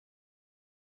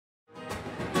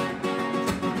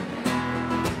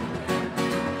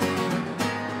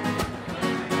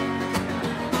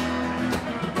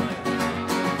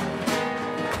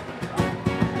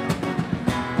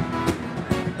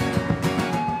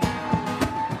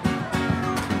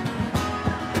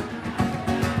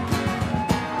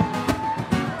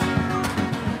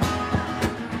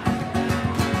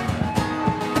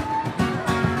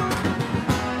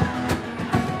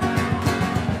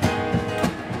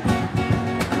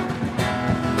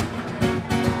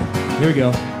Here we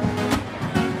go.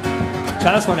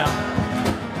 Try this one out.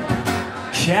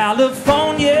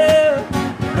 California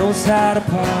knows how to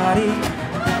party.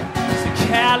 So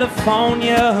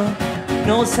California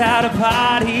knows how to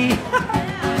party.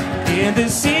 In the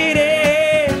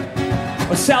city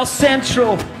or South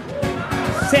Central,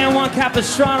 San Juan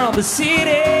Capistrano, the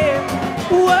city,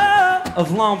 whoa,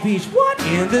 of Long Beach. What?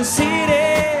 In the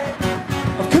city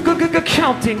of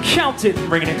counting,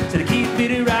 bringing it to the keep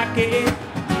it rocking,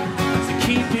 to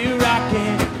keep it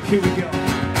rocking. Here we go.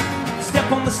 Step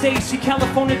on the stage, see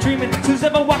California dreaming. Who's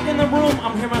ever walked in the room?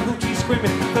 I'm hearing hoochie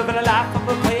screaming. Living a life of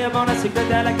a player on a secret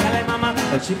that like Cali mama.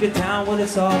 A chicken town with a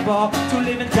softball. To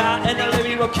live and die and a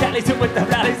living roll Cali to with the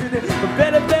rallies in it. But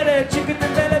better, chicken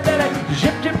and better.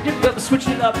 Zip, switch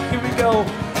it up. Here we go.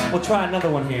 We'll try another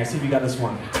one here. See if you got this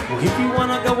one. Well, if you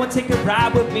wanna go and take a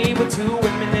ride with me, with two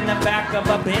women in the back of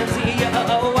a Benz,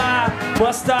 I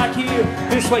must start here.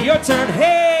 This way, your turn.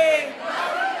 Hey.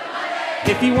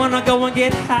 If you wanna go and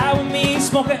get high with me,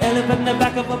 smoke an elephant in the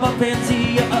back of a Benz,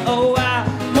 I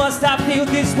must I feel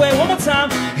this way. One more time.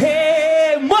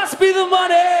 Hey, must be the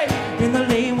money in the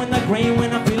lane when the grain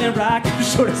when I'm feeling right. You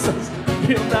sure it's so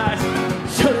real nice.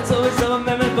 Sure it's always so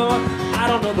memorable. I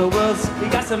don't know the words, we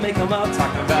got to make them up.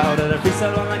 Talking about it, a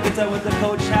freestyle on the guitar with the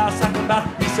coach house. Talking about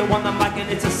Miso on the mic and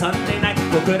it's a Sunday night.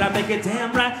 Well, could I make it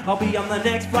damn right? I'll be on the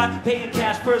next flight, paying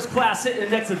cash first class, sitting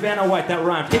next to Vanna White. That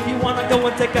rhymes. If you wanna go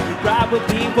and take a ride with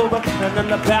me, over and on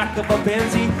the back of a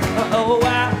Benzie,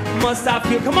 I must I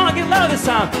feel. Come on, get loud this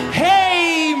time.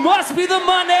 Hey, must be the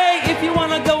money. If you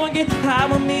wanna go and get high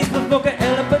with me, smoke an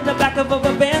elephant in the back of a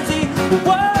Benzie.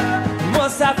 Whoa,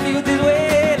 must I feel this way?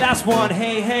 Last one,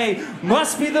 hey,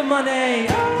 must be the money.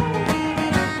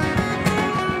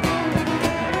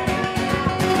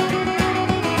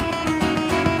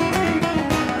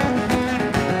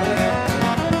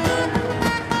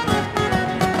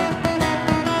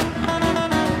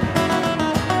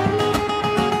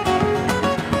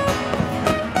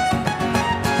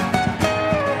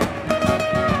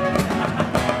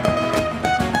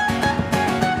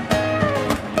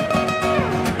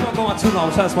 Too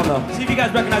long. Try this one though. See if you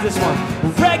guys recognize this one.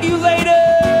 Regulator!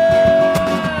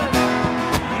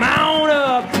 Mount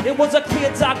up! It was a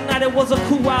clear dark night, it was a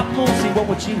cool out moon. See what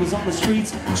when she was on the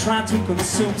streets, trying to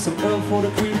consume some Earl for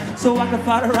the cream. So I can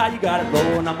find a ride, you got it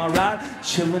rolling on my ride.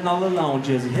 Chilling all alone,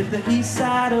 just hit the east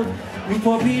side of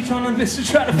Newport Beach on a mission,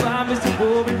 try to find Mr.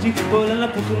 Bourbon G. Pulling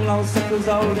up, putting all the suckers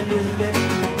all in this bit.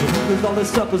 Cause all the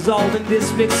suckers all in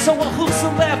this mix. So I hooks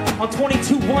and left on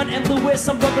 22-1 and Lewis.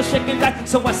 Some brother shaking back.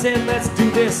 So I said, let's do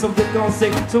this. Some big gon'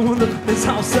 say, so when this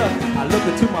house up, I looked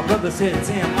into my brother, said,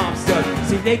 damn, I'm stuck.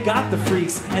 See, they got the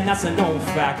freaks, and that's a known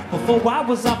fact. Before I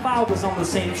was up, I was on the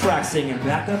same track, singing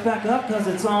back up, cause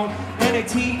it's on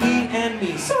N-A-T-E and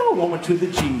me. So I went to the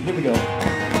G. Here we go.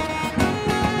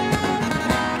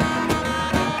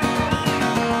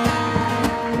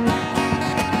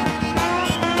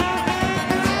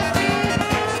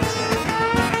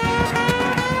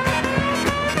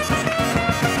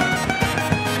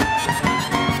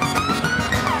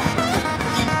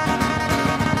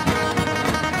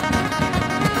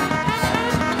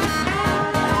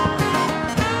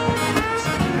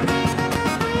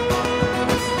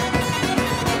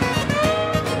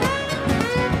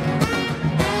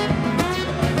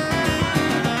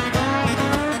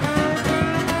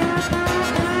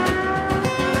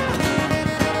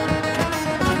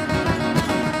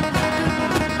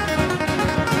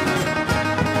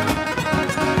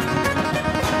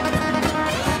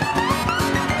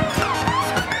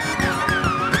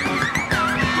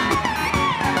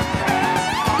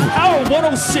 Power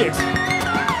 106.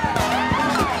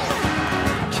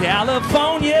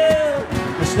 California,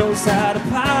 there's no side of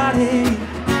party.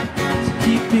 So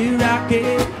keep it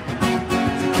rocking,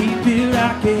 so keep it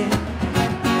rocking.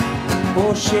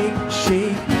 Oh, shake,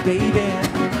 shake, baby.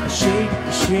 Shake,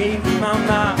 shake,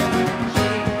 mama.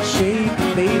 Shake,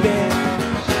 shake, baby.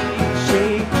 Shake,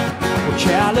 shake. Oh,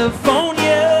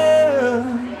 California.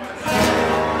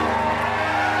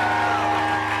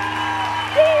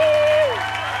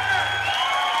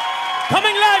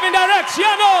 Coming live in direct,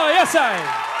 yeah, no, yes, I.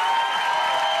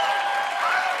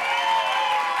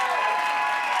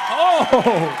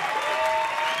 Oh,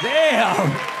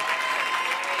 damn.